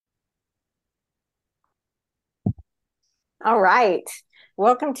All right.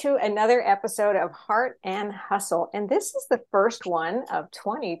 Welcome to another episode of Heart and Hustle. And this is the first one of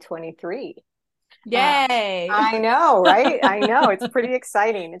 2023. Uh, Yay. I know, right? I know. It's pretty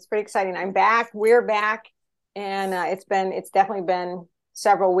exciting. It's pretty exciting. I'm back. We're back. And it's definitely been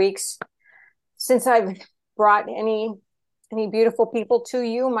several weeks since I've brought any beautiful people to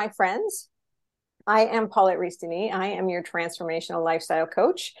you, my friends. I am Paulette Ristini. I am your transformational lifestyle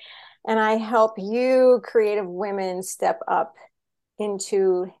coach, and I help you creative women step up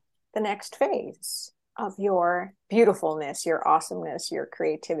into the next phase of your beautifulness, your awesomeness, your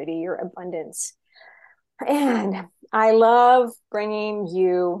creativity, your abundance. And I love bringing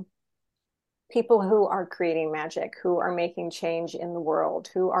you people who are creating magic, who are making change in the world,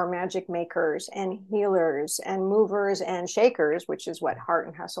 who are magic makers and healers and movers and shakers, which is what Heart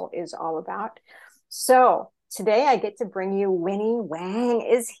and Hustle is all about. So today I get to bring you Winnie Wang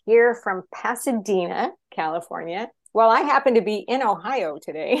is here from Pasadena, California. Well, I happen to be in Ohio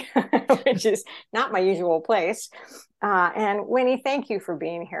today, which is not my usual place. And Winnie, thank you for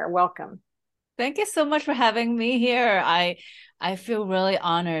being here. Welcome. Thank you so much for having me here. I feel really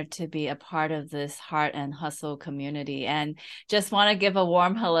honored to be a part of this Heart and Hustle community and just want to give a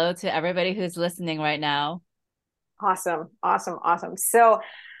warm hello to everybody who's listening right now. Awesome, awesome, awesome. So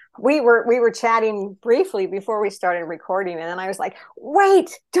we were chatting briefly before we started recording, and then I was like, wait,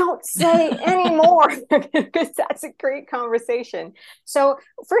 don't say anymore because that's a great conversation. So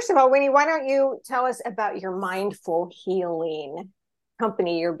first of all, Winnie, why don't you tell us about your mindful healing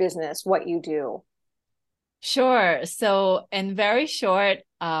company, your business, what you do? Sure. So, in very short,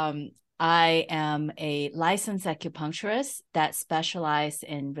 I am a licensed acupuncturist that specializes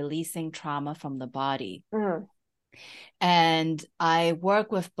in releasing trauma from the body. Mm. And I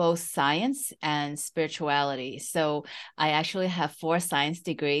work with both science and spirituality. So I actually have 4 science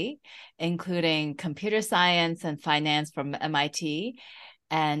degree, including computer science and finance from MIT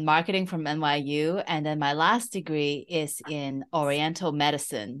and marketing from NYU. And then my last degree is in Oriental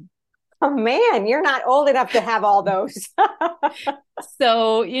medicine. Oh man, you're not old enough to have all those.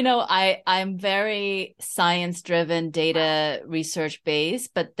 So, I'm very science driven, data research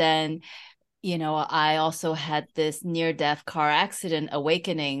based, but then I also had this near death car accident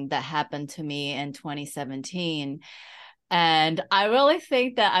awakening that happened to me in 2017. And I really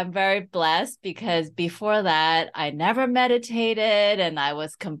think that I'm very blessed because before that, I never meditated and I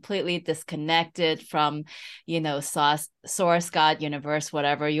was completely disconnected from, source, God, universe,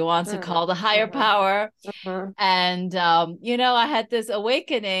 whatever you want to Mm, call the higher mhm, power. mhm, And, I had this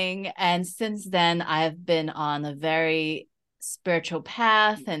awakening. And since then, I've been on a very spiritual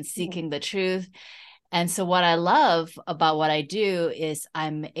path and mhm. seeking the truth. And so, what I love about what I do is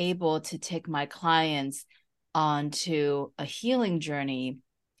I'm able to take my clients onto a healing journey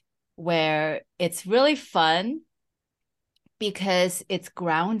where it's really fun because it's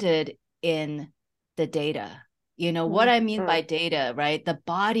grounded in the data. What Mm, I mean by mm, data, right? The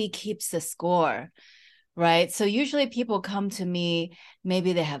body keeps the score, right? So usually people come to me,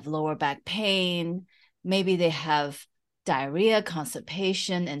 maybe they have lower back pain, maybe they have diarrhea,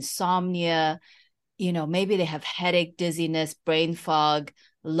 constipation, insomnia, maybe they have headache, dizziness, brain fog,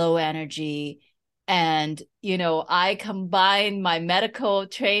 low energy. And, I combine my medical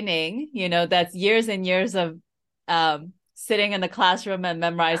training, that's years and years of sitting in the classroom and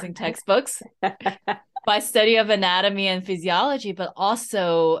memorizing textbooks by study of anatomy and physiology, but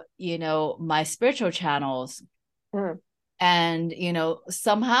also, my spiritual channels. mm. And,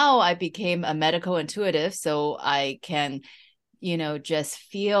 somehow I became a medical intuitive so I can, just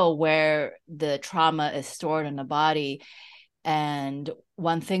feel where the trauma is stored in the body. And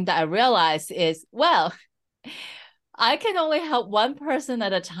one thing that I realized is, well, I can only help one person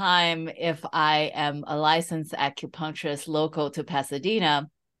at a time if I am a licensed acupuncturist local to Pasadena.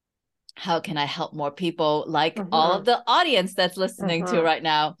 How can I help more people like all of Mhm, the audience that's listening to mhm. right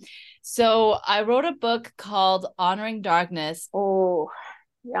now? So I wrote a book called Honoring Darkness Oh,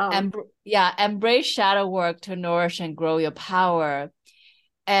 yum. and yeah, embrace shadow work to nourish and grow your power.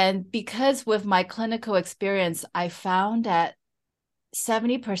 And because with my clinical experience, I found that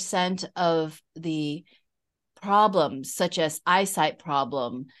 70% of the problems, such as eyesight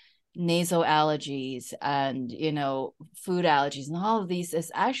problem, nasal allergies, and food allergies, and all of these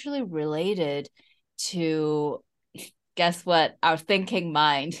is actually related to, guess what, our thinking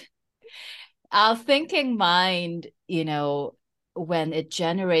mind. Our thinking mind, when it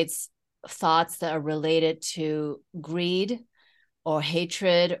generates thoughts that are related to greed or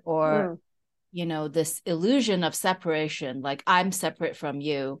hatred or Mm, this illusion of separation, like I'm separate from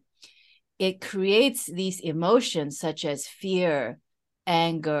you, it creates these emotions such as fear,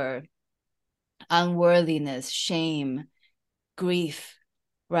 anger, unworthiness, shame. grief,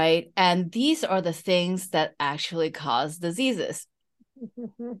 right? And these are the things that actually cause diseases.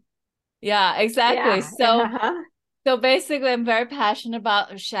 Yeah, exactly. Yeah. Uh-huh. So basically, I'm very passionate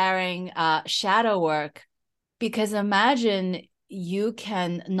about sharing shadow work, because imagine you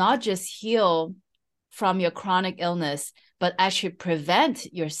can not just heal from your chronic illness, but actually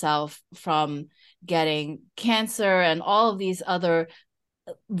prevent yourself from getting cancer and all of these other,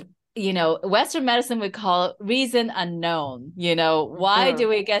 Western medicine would call it reason unknown. Why do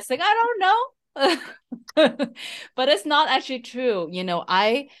we get sick? I don't know. But it's not actually true.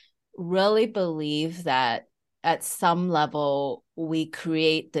 I really believe that at some level we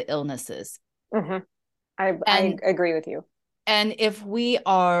create the illnesses. Mm-hmm. I And agree with you. and if we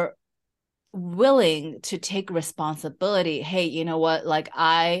are willing to take responsibility, hey, you know what? Like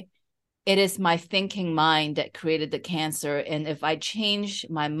it is my thinking mind that created the cancer. And if I change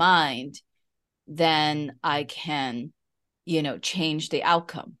my mind, then I can, change the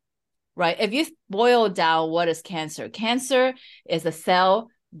outcome, right? If you boil down what is cancer, cancer is a cell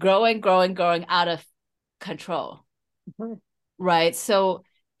growing out of control, Mm-hmm. right? So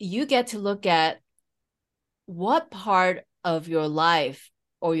you get to look at what part of your life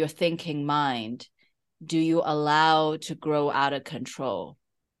or your thinking mind do you allow to grow out of control,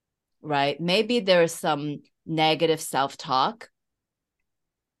 right? Maybe there's some negative self-talk.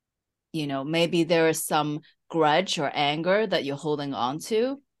 Maybe there is some grudge or anger that you're holding on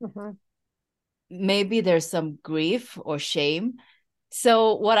to. Mm-hmm. Maybe there's some grief or shame.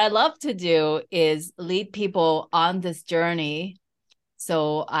 So what I love to do is lead people on this journey.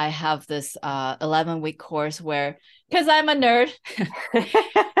 So I have this 11-week course where, because I'm a nerd,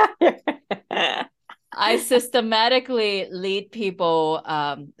 I systematically lead people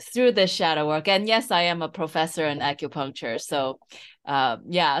through this shadow work. And yes, I am a professor in acupuncture. So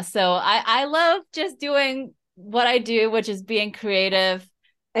yeah, so I love just doing what I do, which is being creative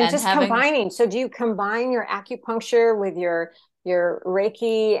And and just having. combining. So do you combine your acupuncture with your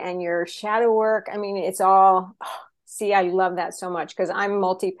Reiki and your shadow work? I mean, it's all, see, I love that so much because I'm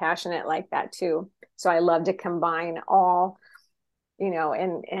multi-passionate like that too. So I love to combine all,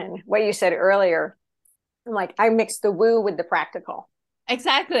 and what you said earlier, like I mix the woo with the practical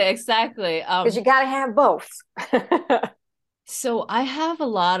Exactly. because you got to have both. So I have a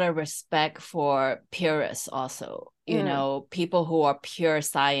lot of respect for purists also, Mm, people who are pure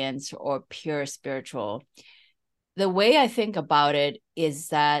science or pure spiritual. The way I think about it is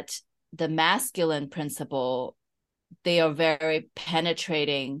that the masculine principle, they are very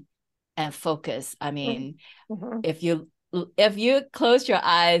penetrating and focused. I mean, mhm. if you close your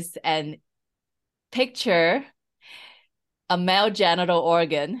eyes and picture a male genital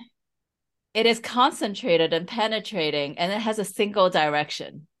organ, it is concentrated and penetrating, and it has a single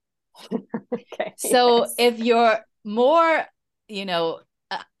direction. Okay. So Yes. if you're more,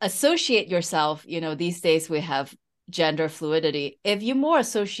 associate yourself, these days we have gender fluidity. If you more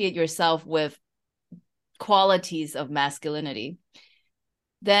associate yourself with qualities of masculinity,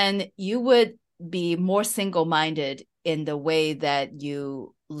 then you would be more single-minded in the way that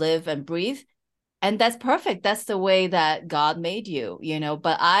you live and breathe. And that's perfect. That's the way that God made you,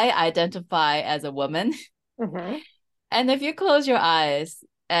 but I identify as a woman. Hmm. And if you close your eyes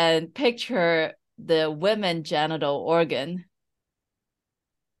and picture the women genital organ,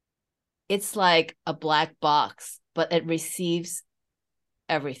 it's like a black box, but it receives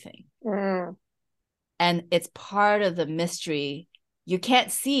everything. Mm, And it's part of the mystery. You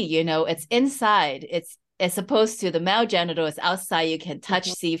can't see, it's inside. It's supposed to, the male genital is outside, you can touch,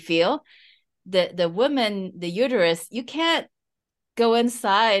 mhm. see, feel. The woman, the uterus, you can't go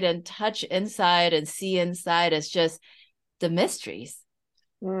inside and touch inside and see inside. It's just the mysteries.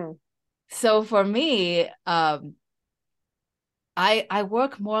 Mm, So for me, I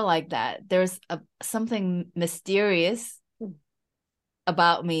work more like that. There's something mysterious mm,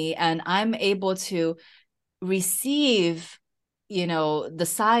 about me, and I'm able to receive, the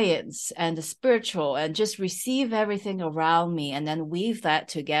science and the spiritual, and just receive everything around me, and then weave that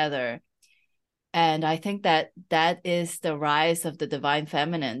together. And I think that that is the rise of the divine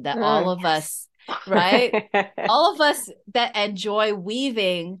feminine, that all of yes. us, right? All of us that enjoy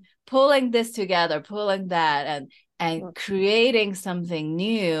weaving, pulling this together, pulling that, and Mm, creating something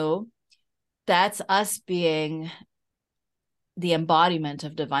new. That's us being the embodiment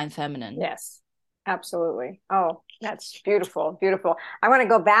of divine feminine. yes, absolutely. Oh, that's beautiful, beautiful. I want to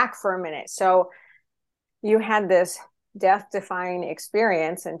go back for a minute. So you had this death-defying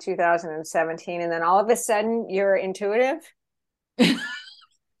experience in 2017, and then all of a sudden you're intuitive. Mm.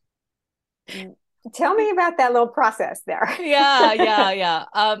 Tell me about that little process there. Yeah.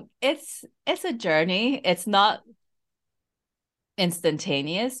 It's a journey. It's not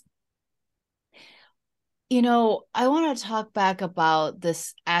instantaneous. I want to talk back about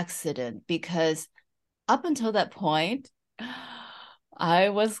this accident because up until that point, I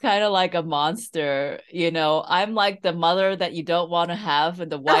was kind of like a monster. I'm like the mother that you don't want to have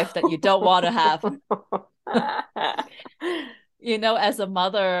and the wife that you don't want to have. As a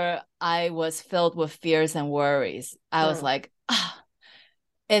mother, I was filled with fears and worries. I was like,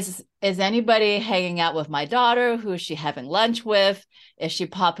 is anybody hanging out with my daughter? Who is she having lunch with? Is she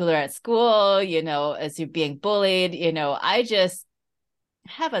popular at school? Is she being bullied? I just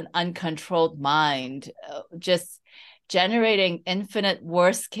have an uncontrolled mind, just generating infinite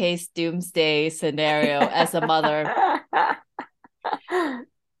worst case doomsday scenario as a mother.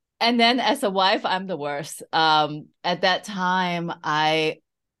 And then as a wife, I'm the worst. At that time, I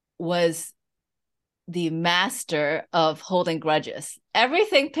was the master of holding grudges.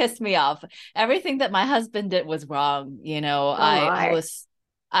 Everything pissed me off. Everything that my husband did was wrong. I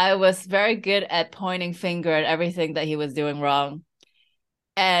was very good at pointing finger at everything that he was doing wrong.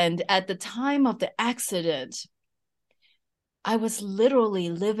 And at the time of the accident, I was literally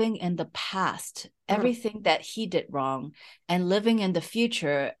living in the past, everything that he did wrong, and living in the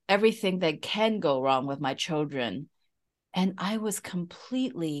future, everything that can go wrong with my children. And I was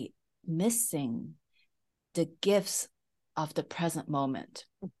completely missing the gifts of the present moment.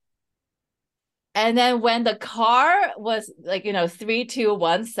 And then when the car was 3, 2,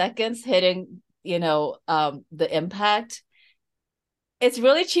 1 seconds hitting, the impact, it's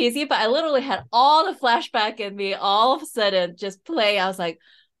really cheesy, but I literally had all the flashback in me all of a sudden just play. I was like,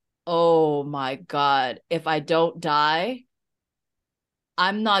 oh my God, if I don't die,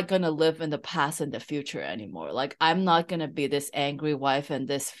 I'm not going to live in the past and the future anymore. Like, I'm not going to be this angry wife and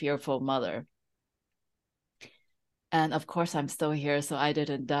this fearful mother. And of course, I'm still here, so I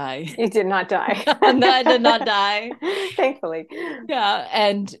didn't die. You did not die. No, I did not die. Thankfully. Yeah.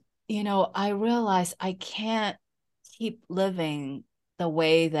 And, I realized I can't keep living the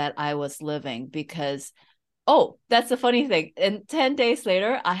way that I was living because, that's the funny thing. And 10 days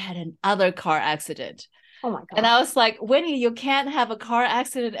later, I had another car accident. Oh my God. And I was like, Winnie, you can't have a car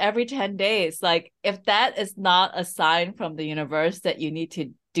accident every 10 days. Like, if that is not a sign from the universe that you need to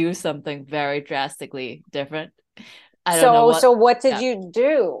do something very drastically different. I don't know So what did you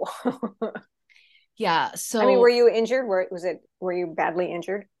do? Yeah. So I mean, were you injured? Were you badly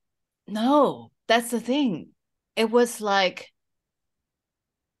injured? No, that's the thing. It was like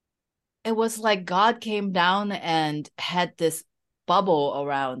God came down and had this bubble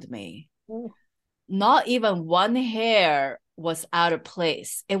around me. Not even one hair was out of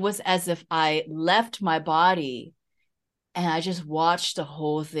place. It was as if I left my body and I just watched the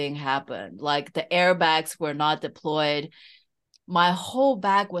whole thing happen. Like, the airbags were not deployed. My whole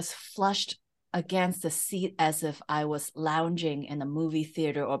back was flushed against the seat as if I was lounging in a movie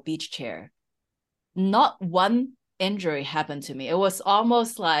theater or beach chair. Not one injury happened to me. It was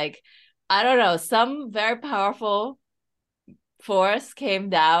almost like, I don't know, some very powerful force came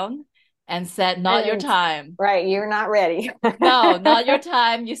down and said, not your time. Right. You're not ready. No, not your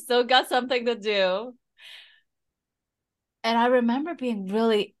time. You still got something to do. And I remember being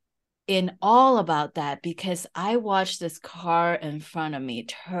really in awe about that because I watched this car in front of me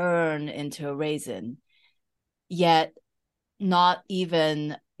turn into a raisin, yet not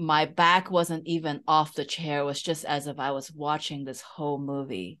even my back wasn't even off the chair. It was just as if I was watching this whole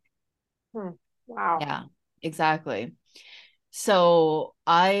movie. Wow. Yeah, exactly. So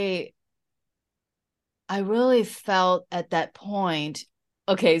I really felt at that point,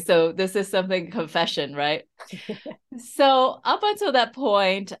 okay, so this is something confession, right? So up until that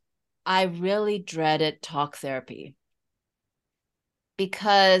point, I really dreaded talk therapy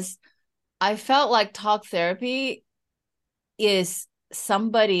because I felt like talk therapy is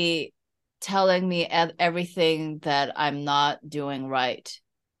somebody telling me everything that I'm not doing right.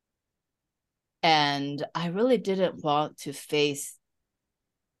 And I really didn't want to face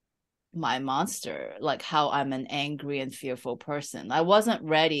my monster, like how I'm an angry and fearful person. I wasn't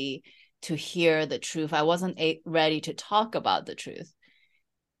ready to hear the truth. I wasn't ready to talk about the truth.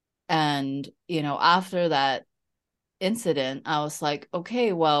 And, after that incident, I was like,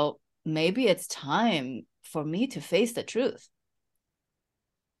 okay, well, maybe it's time for me to face the truth.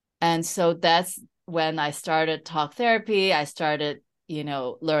 And so that's when I started talk therapy. I started,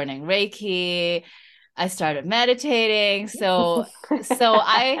 learning Reiki. I started meditating. So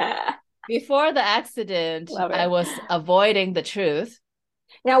before the accident, I was avoiding the truth.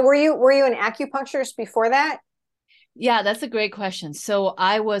 Now, were you an acupuncturist before that? Yeah, that's a great question. So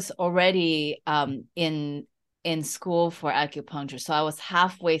I was already in school for acupuncture. So I was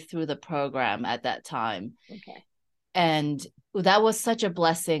halfway through the program at that time. Okay. And that was such a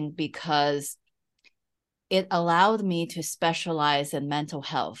blessing because it allowed me to specialize in mental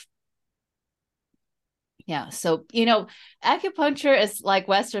health. Yeah. So, acupuncture is like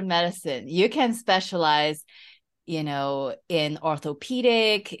Western medicine. You can specialize, in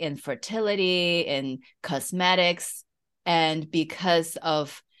orthopedic, in fertility, in cosmetics. And because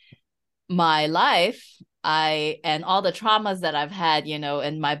of my life, and all the traumas that I've had,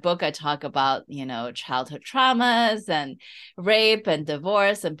 in my book, I talk about, childhood traumas and rape and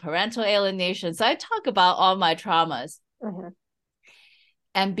divorce and parental alienation. So I talk about all my traumas. Mm-hmm.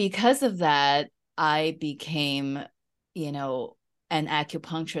 And because of that, I became, an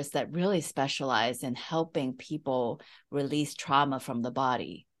acupuncturist that really specialized in helping people release trauma from the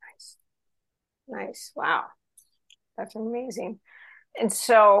body. Nice. Wow. That's amazing. And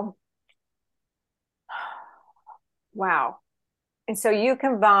so, wow. And so you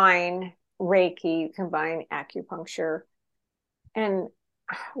combine Reiki, you combine acupuncture. And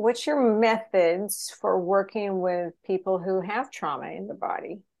what's your methods for working with people who have trauma in the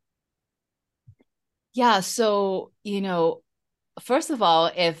body? Yeah. So, first of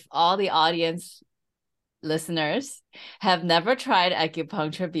all, if all the audience listeners have never tried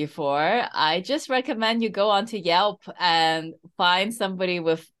acupuncture before, I just recommend you go onto Yelp and find somebody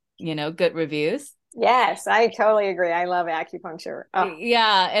with, good reviews. Yes, I totally agree. I love acupuncture. Oh.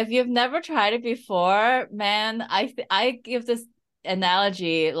 Yeah, if you've never tried it before, man, I give this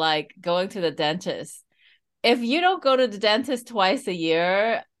analogy like going to the dentist. If you don't go to the dentist twice a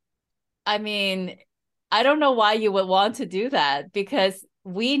year, I mean, I don't know why you would want to do that, because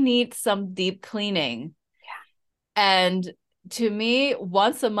we need some deep cleaning. Yeah. And to me,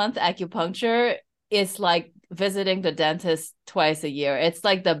 once a month acupuncture is like visiting the dentist twice a year. It's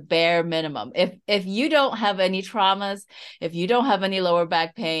like the bare minimum. If you don't have any traumas, if you don't have any lower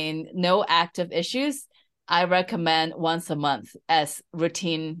back pain, no active issues, I recommend once a month as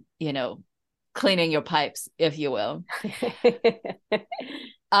routine, cleaning your pipes, if you will.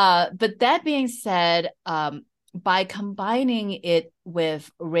 But that being said, by combining it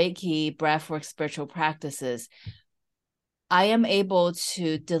with Reiki, breathwork, spiritual practices, I am able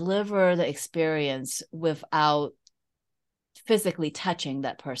to deliver the experience without physically touching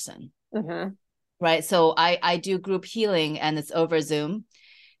that person. Mm-hmm. Right. So I do group healing, and it's over Zoom,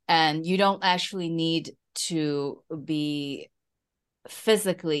 and you don't actually need to be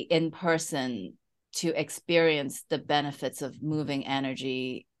physically in person to experience the benefits of moving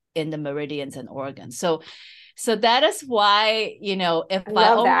energy in the meridians and organs. So that is why, if I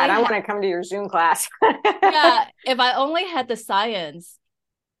love that. I want to come to your Zoom class. Yeah, if I only had the science,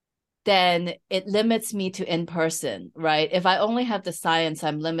 then it limits me to in-person, right? If I only have the science,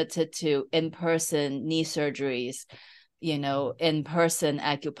 I'm limited to in-person knee surgeries, in-person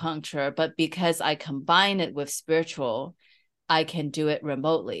acupuncture. But because I combine it with spiritual, I can do it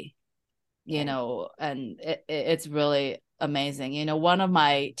remotely, and it's really amazing. One of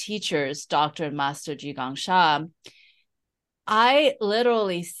my teachers, Dr. and Master Zhigang Sha, I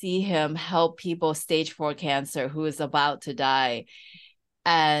literally see him help people stage 4 cancer who is about to die.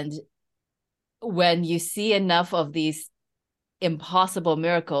 And when you see enough of these impossible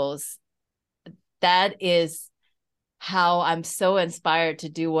miracles, that is how I'm so inspired to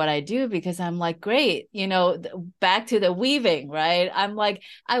do what I do, because I'm like, great, back to the weaving, right? I'm like,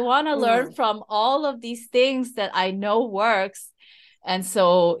 I want to learn from all of these things that I know works. And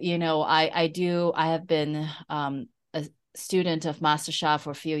so, I have been a student of Master Sha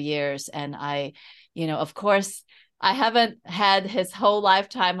for a few years. And I, of course, I haven't had his whole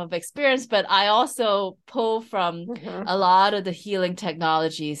lifetime of experience, but I also pull from a lot of the healing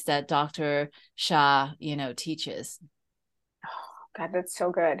technologies that Dr. Sha, teaches. Oh, God, that's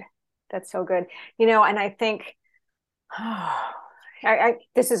so good. That's so good. And I think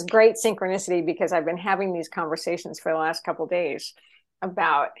this is great synchronicity, because I've been having these conversations for the last couple of days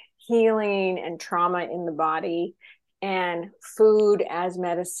about healing and trauma in the body and food as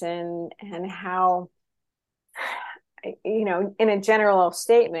medicine, and how, in a general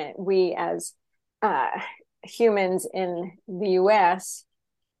statement, we as humans in the US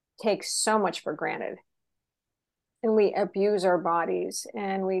take so much for granted, and we abuse our bodies,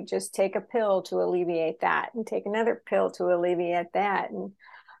 and we just take a pill to alleviate that, and take another pill to alleviate that. And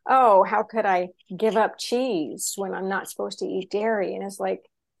oh, how could I give up cheese when I'm not supposed to eat dairy? And it's like,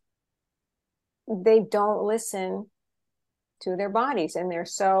 they don't listen to their bodies, and they're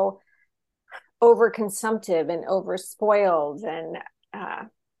so overconsumptive and overspoiled. And I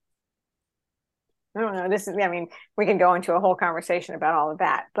don't know, we can go into a whole conversation about all of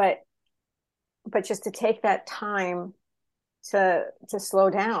that, but just to take that time to slow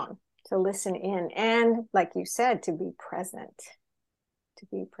down, to listen in, and like you said, to be present, to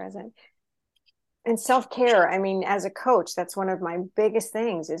be present. And self-care, I mean, as a coach, that's one of my biggest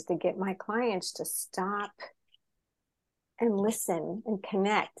things, is to get my clients to stop and listen and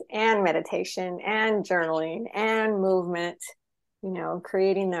connect, and meditation and journaling and movement,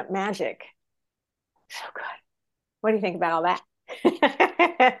 creating that magic. So good. What do you think about all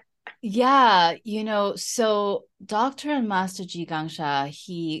that? Yeah, so Dr. and Master Ji Gangsha,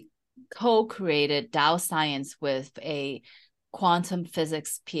 he co-created Tao Science with a quantum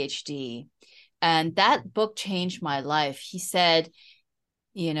physics PhD. And that book changed my life. He said,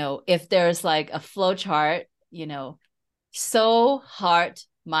 if there's like a flow chart, soul, heart,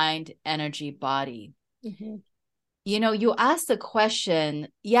 mind, energy, body. Mm-hmm. You ask the question,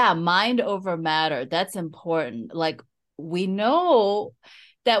 mind over matter. That's important. Like, we know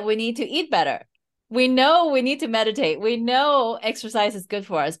that we need to eat better. We know we need to meditate. We know exercise is good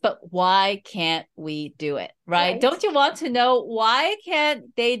for us, but why can't we do it? Right? Don't you want to know why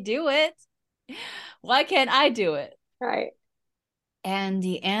can't they do it? Why can't I do it? Right. And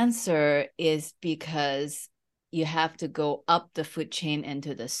the answer is because you have to go up the food chain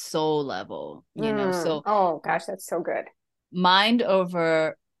into the soul level, So, oh gosh, that's so good. Mind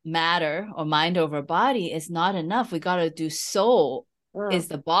over matter or mind over body is not enough. We got to do soul is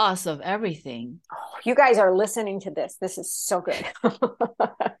the boss of everything. Oh, you guys are listening to this. This is so good.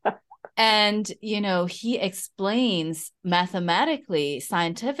 And, he explains mathematically,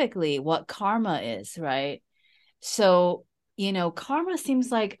 scientifically what karma is, right? So, karma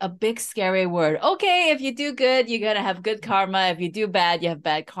seems like a big, scary word. Okay, if you do good, you're going to have good karma. If you do bad, you have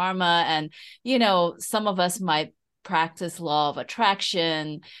bad karma. And, some of us might practice law of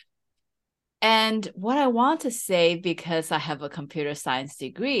attraction. And what I want to say, because I have a computer science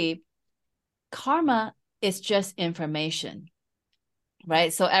degree, karma is just information.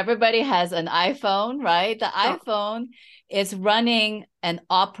 Right. So everybody has an iPhone, right? The iPhone is running an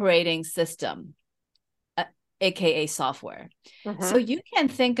operating system, AKA software. Mm-hmm. So you can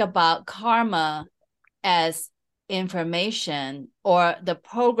think about karma as information or the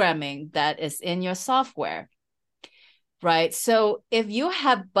programming that is in your software. Right. So if you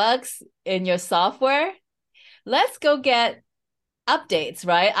have bugs in your software, let's go get updates,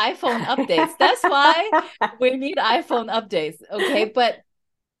 right? iPhone updates. That's why we need iPhone updates. Okay. But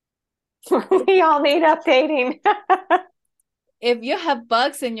we all need updating. If you have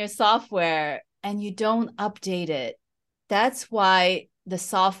bugs in your software and you don't update it, that's why the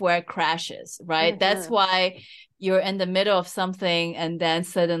software crashes, right? Mm-hmm. That's why you're in the middle of something and then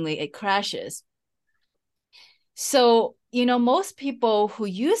suddenly it crashes. So, most people who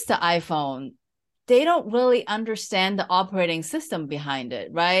use the iPhone, they don't really understand the operating system behind it,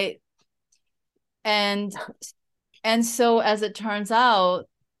 right? And so as it turns out,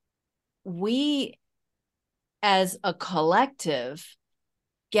 we as a collective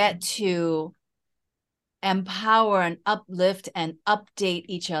get to empower and uplift and update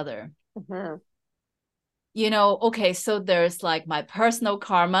each other. Mm-hmm. Okay, so there's like my personal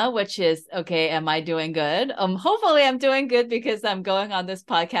karma, which is, okay, am I doing good? Hopefully I'm doing good because I'm going on this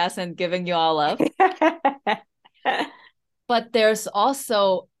podcast and giving you all love. But there's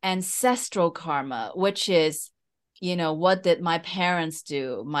also ancestral karma, which is, what did my parents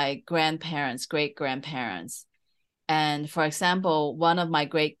do? My grandparents, great-grandparents. And for example, one of my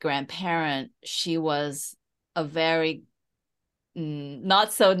great-grandparents, she was a very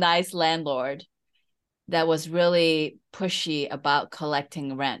not so nice landlord that was really pushy about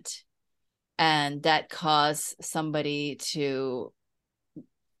collecting rent. And that caused somebody to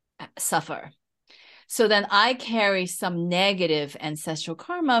suffer. So then I carry some negative ancestral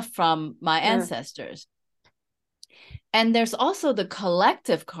karma from my ancestors. And there's also the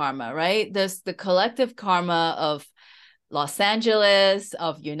collective karma, right? There's the collective karma of Los Angeles,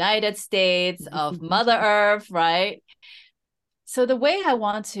 of United States, of Mother Earth, right? So the way I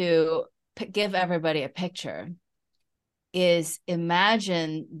want to give everybody a picture is,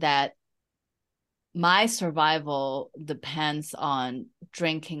 imagine that my survival depends on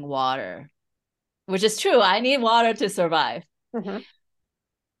drinking water, which is true. I need water to survive. Mm-hmm.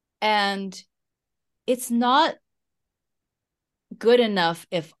 And it's not good enough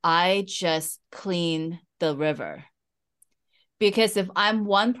if I just clean the river. Because if I'm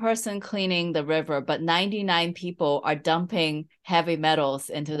one person cleaning the river, but 99 people are dumping heavy metals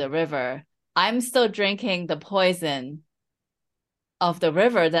into the river, I'm still drinking the poison of the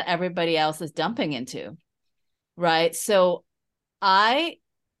river that everybody else is dumping into, right? So I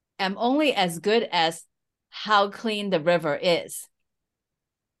am only as good as how clean the river is.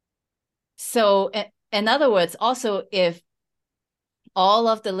 So in other words, also, if all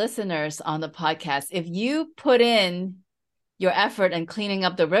of the listeners on the podcast, if you put in your effort in cleaning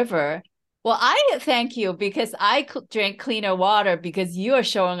up the river, well, I thank you because I drink cleaner water because you are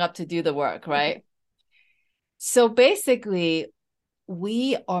showing up to do the work, right? So basically,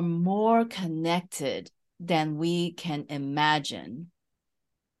 we are more connected than we can imagine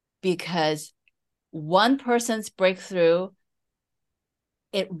because one person's breakthrough,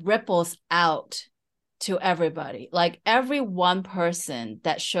 it ripples out to everybody. Like every one person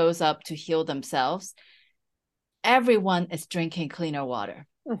that shows up to heal themselves, everyone is drinking cleaner water.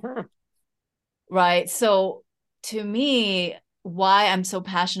 Mm-hmm. Right. So to me, why I'm so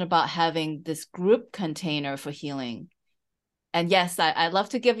passionate about having this group container for healing. And yes, I'd love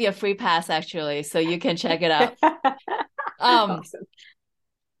to give you a free pass actually, so you can check it out. Awesome.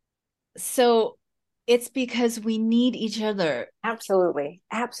 So it's because we need each other. Absolutely.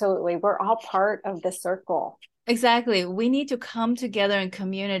 Absolutely. We're all part of the circle. Exactly. We need to come together in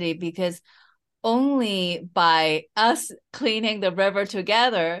community because only by us cleaning the river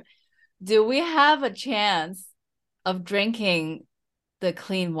together do we have a chance of drinking the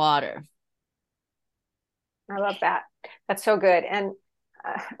clean water. I love that. That's so good. And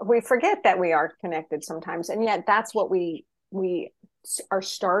we forget that we are connected sometimes. And yet that's what we are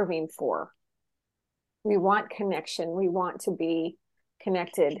starving for. We want connection. We want to be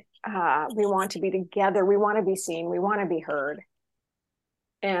connected. We want to be together. We want to be seen. We want to be heard.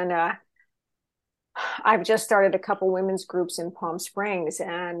 And I've just started a couple women's groups in Palm Springs,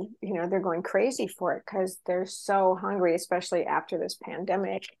 and they're going crazy for it because they're so hungry, especially after this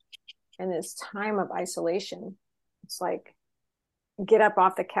pandemic and this time of isolation. It's like, get up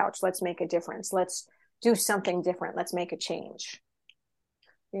off the couch. Let's make a difference. Let's do something different. Let's make a change.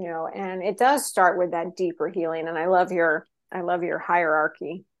 And it does start with that deeper healing. And I love your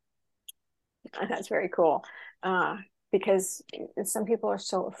hierarchy. That's very cool. Because some people are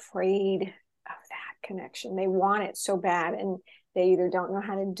so afraid of that connection. They want it so bad, and they either don't know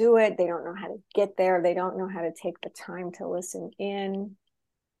how to do it, they don't know how to get there, they don't know how to take the time to listen in.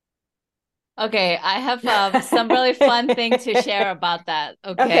 Okay, I have some really fun thing to share about that.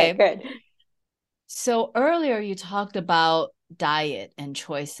 Okay, good. So earlier you talked about diet and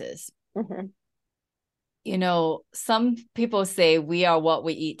choices. Mm-hmm. Some people say we are what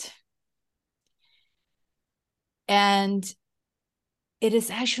we eat. And it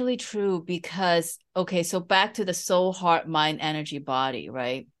is actually true because, okay, so back to the soul, heart, mind, energy, body,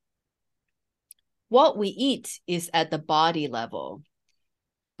 right? What we eat is at the body level,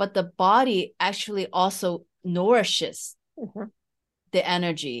 but the body actually also nourishes the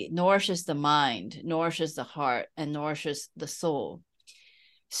energy, nourishes the mind, nourishes the heart, and nourishes the soul.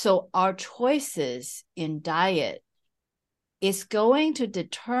 So our choices in diet is going to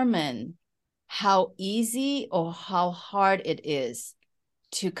determine how easy or how hard it is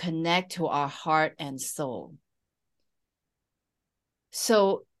to connect to our heart and soul.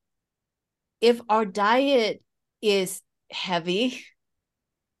 So if our diet is heavy,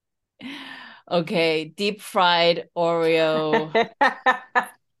 okay, deep fried Oreo.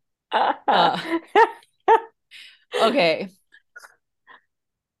 Okay.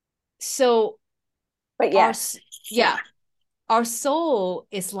 So, but yes, our soul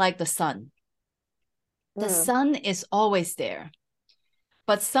is like the sun. The sun is always there.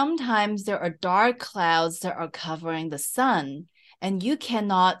 But sometimes there are dark clouds that are covering the sun, and you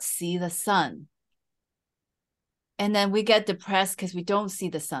cannot see the sun. And then we get depressed because we don't see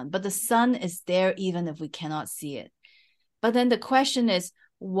the sun. But the sun is there even if we cannot see it. But then the question is,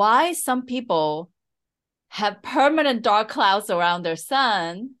 why some people have permanent dark clouds around their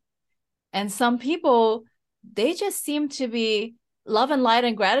sun, and some people, they just seem to be love and light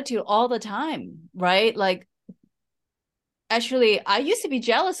and gratitude all the time, right? Like, actually, I used to be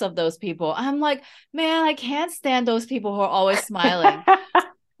jealous of those people. I'm like, man, I can't stand those people who are always smiling.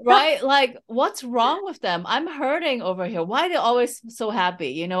 Right? Like, what's wrong with them? I'm hurting over here. Why are they always so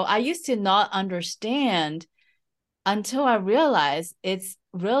happy? I used to not understand until I realized it's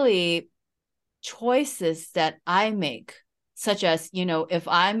really choices that I make, such as, if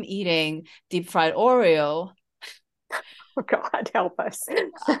I'm eating deep fried Oreo. Oh God, help us.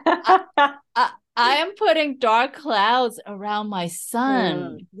 I am putting dark clouds around my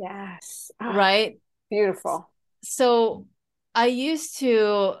sun. Yes. Right? Beautiful. So I used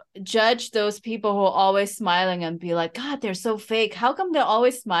to judge those people who are always smiling and be like, God, they're so fake. How come they're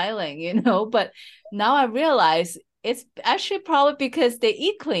always smiling? But now I realize it's actually probably because they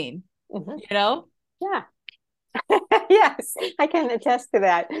eat clean, Yeah. Yes, I can attest to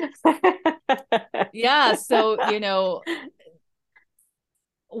that. Yeah. So,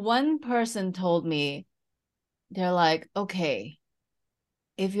 one person told me, they're like, okay,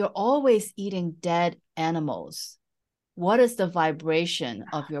 if you're always eating dead animals, what is the vibration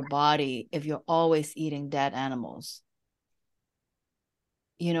of your body if you're always eating dead animals?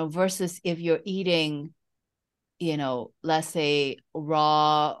 Versus if you're eating, let's say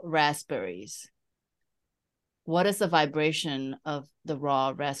raw raspberries. What is the vibration of the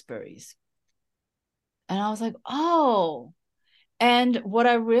raw raspberries? And I was like, oh. And what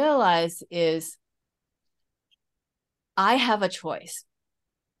I realized is I have a choice.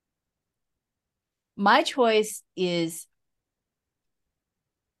 My choice is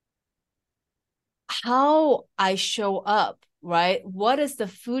how I show up, right? What is the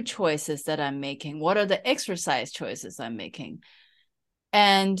food choices that I'm making? What are the exercise choices I'm making?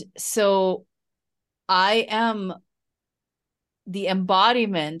 And so I am the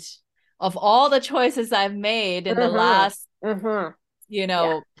embodiment of all the choices I've made in the last,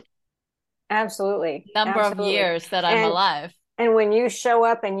 Yeah, absolutely. number of Absolutely. years that I'm alive. And when you show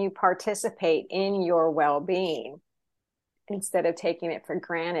up and you participate in your well-being, instead of taking it for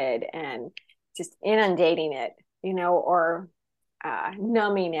granted and just inundating it, or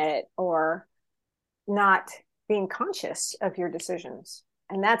numbing it, or not being conscious of your decisions.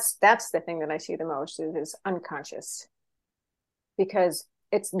 And that's the thing that I see the most is unconscious, because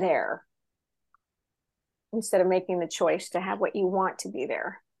it's there instead of making the choice to have what you want to be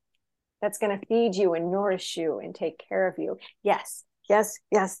there. That's going to feed you and nourish you and take care of you. Yes, yes,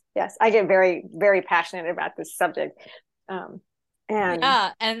 yes, yes. I get very, very passionate about this subject. And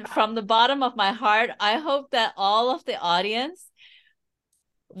from the bottom of my heart, I hope that all of the audience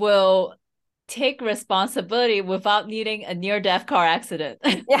will take responsibility without needing a near-death car accident.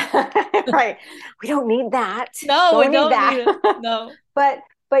 Yeah, right. We don't need that. No, we don't need it. No. But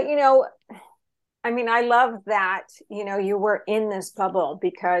I mean, I love that, you were in this bubble,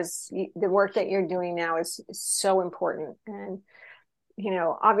 because the work that you're doing now is so important. And,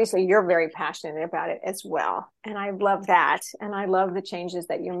 obviously you're very passionate about it as well. And I love that. And I love the changes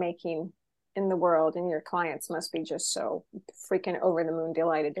that you're making in the world, and your clients must be just so freaking over the moon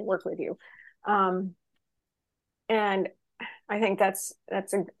delighted to work with you. And I think that's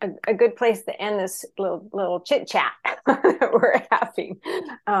a good place to end this little chit chat that we're having.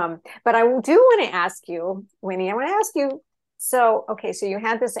 But I do want to ask you, Winnie, so, okay, so you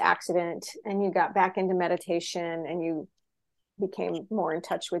had this accident and you got back into meditation and you became more in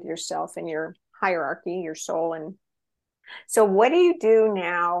touch with yourself and your hierarchy, your soul. And so what do you do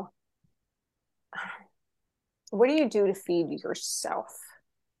now? What do you do to feed yourself?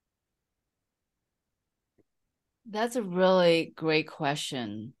 That's a really great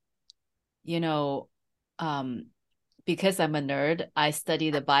question. Because I'm a nerd, I study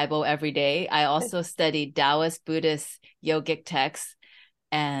the Bible every day. I also study Taoist, Buddhist, yogic texts.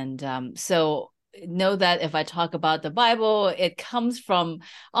 And so know that if I talk about the Bible, it comes from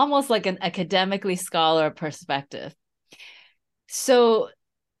almost like an academically scholar perspective. So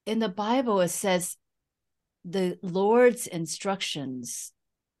in the Bible, it says the Lord's instructions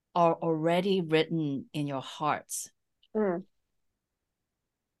are already written in your hearts. Mm.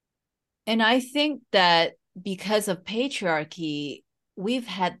 And I think that because of patriarchy, we've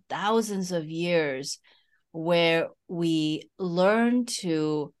had thousands of years where we learn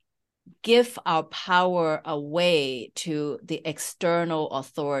to give our power away to the external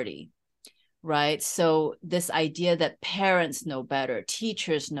authority, right? So this idea that parents know better,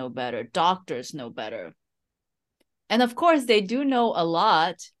 teachers know better, doctors know better. And of course, they do know a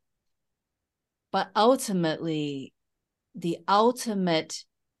lot, but ultimately, the ultimate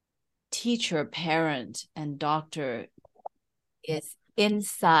teacher, parent, and doctor is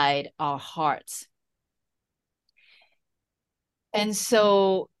inside our hearts. And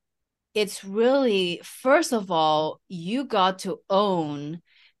so it's really, first of all, you got to own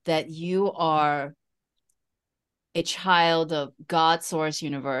that you are a child of God, source,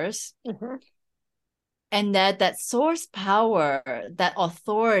 universe. Mm-hmm. And that source power, that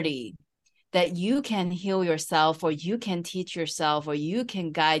authority, that you can heal yourself or you can teach yourself or you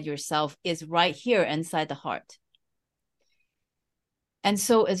can guide yourself is right here inside the heart. And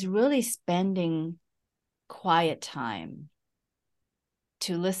so it's really spending quiet time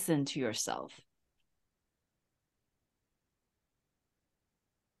to listen to yourself.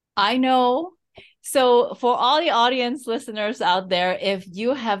 I know. So for all the audience listeners out there, if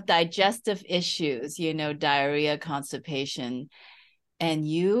you have digestive issues, diarrhea, constipation, and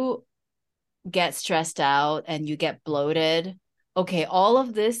you get stressed out and you get bloated, okay, all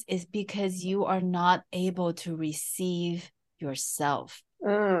of this is because you are not able to receive yourself.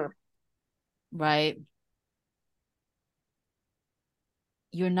 Right?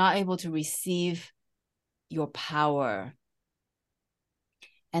 You're not able to receive your power.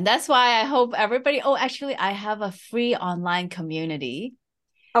 And that's why I hope everybody, oh, actually, I have a free online community.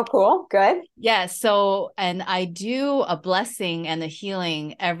 Oh, cool. Good. Yeah. So, and I do a blessing and a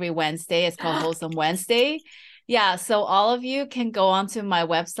healing every Wednesday. It's called Wholesome Wednesday. Yeah. So all of you can go onto my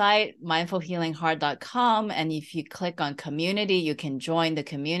website, mindfulhealingheart.com. And if you click on community, you can join the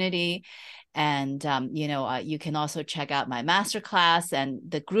community. And, you can also check out my masterclass, and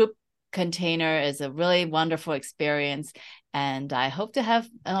the group container is a really wonderful experience. And I hope to have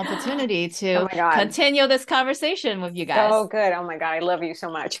an opportunity Oh to my God. continue this conversation with you guys. So good. Oh my God. I love you so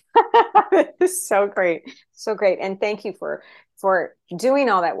much. It's so great. So great. And thank you for doing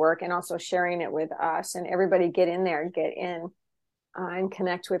all that work and also sharing it with us, and everybody get in there and get in and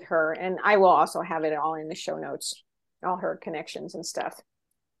connect with her. And I will also have it all in the show notes, all her connections and stuff.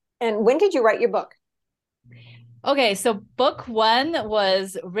 And when did you write your book? Okay, so book one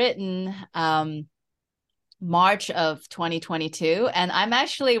was written March of 2022, and I'm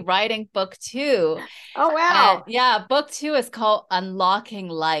actually writing book two. Oh, wow. And yeah, book two is called Unlocking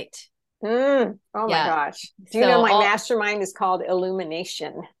Light. Oh my Yeah. gosh. Do you know my mastermind is called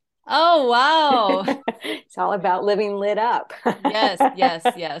Illumination? Oh, wow. It's all about living lit up. Yes, yes,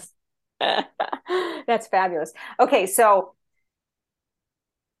 yes. That's fabulous. Okay, so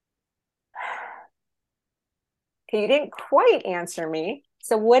you didn't quite answer me.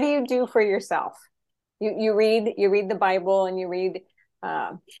 So what do you do for yourself? You read the Bible, and you read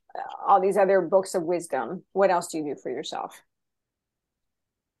all these other books of wisdom. What else do you do for yourself?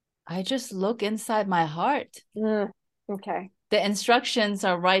 I just look inside my heart. Okay. The instructions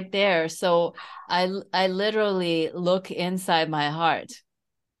are right there. So I literally look inside my heart.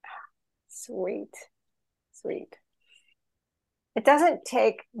 Sweet. Sweet. It doesn't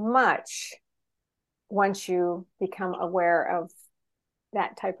take much once you become aware of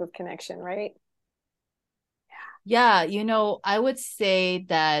that type of connection, right? Yeah, I would say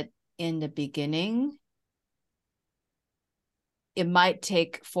that in the beginning, it might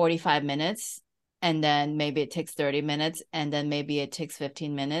take 45 minutes, and then maybe it takes 30 minutes, and then maybe it takes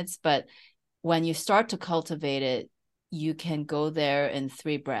 15 minutes. But when you start to cultivate it, you can go there in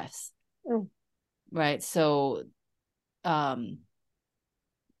 3 breaths. Right? So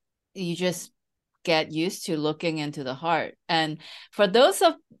you just get used to looking into the heart. And for those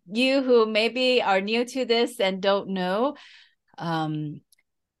of you who maybe are new to this and don't know,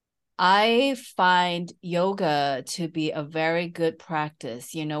 I find yoga to be a very good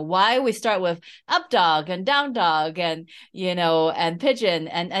practice. Why we start with up dog and down dog and, and pigeon.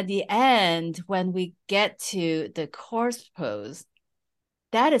 And at the end, when we get to the corpse pose,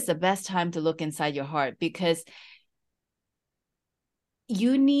 that is the best time to look inside your heart, because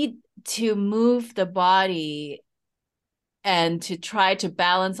you need to move the body and to try to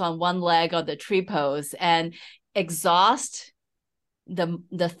balance on one leg on the tree pose and exhaust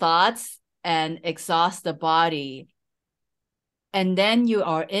the thoughts and exhaust the body. And then you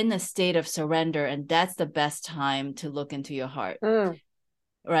are in a state of surrender, and that's the best time to look into your heart.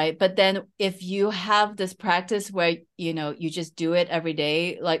 Right. But then if you have this practice where, you just do it every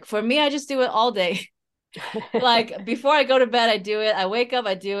day, like for me, I just do it all day. Like before I go to bed, I do it. I wake up,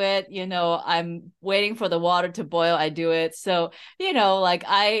 I do it. I'm waiting for the water to boil, I do it. So, like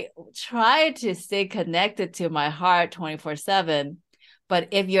I try to stay connected to my heart 24/7. But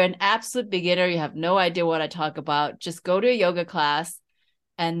if you're an absolute beginner, you have no idea what I talk about, just go to a yoga class.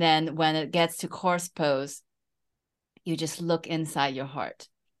 And then when it gets to corpse pose, you just look inside your heart.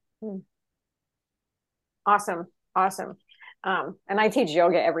 Awesome. Awesome. And I teach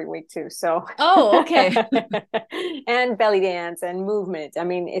yoga every week too. So, oh, okay. And belly dance and movement. I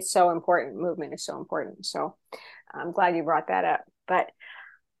mean, it's so important. Movement is so important. So I'm glad you brought that up. But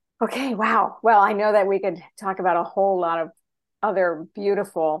okay, wow. Well, I know that we could talk about a whole lot of other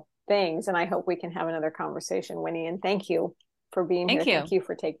beautiful things, and I hope we can have another conversation, Winnie. And thank you for being here. Thank you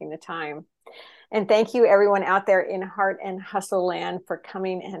for taking the time. And thank you, everyone out there in Heart and Hustle Land, for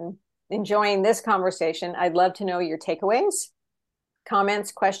coming and enjoying this conversation. I'd love to know your takeaways,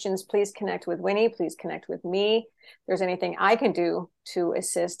 comments, questions. Please connect with Winnie. Please connect with me. If there's anything I can do to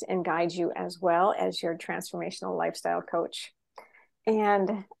assist and guide you as well as your transformational lifestyle coach.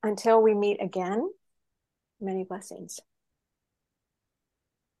 And until we meet again, many blessings.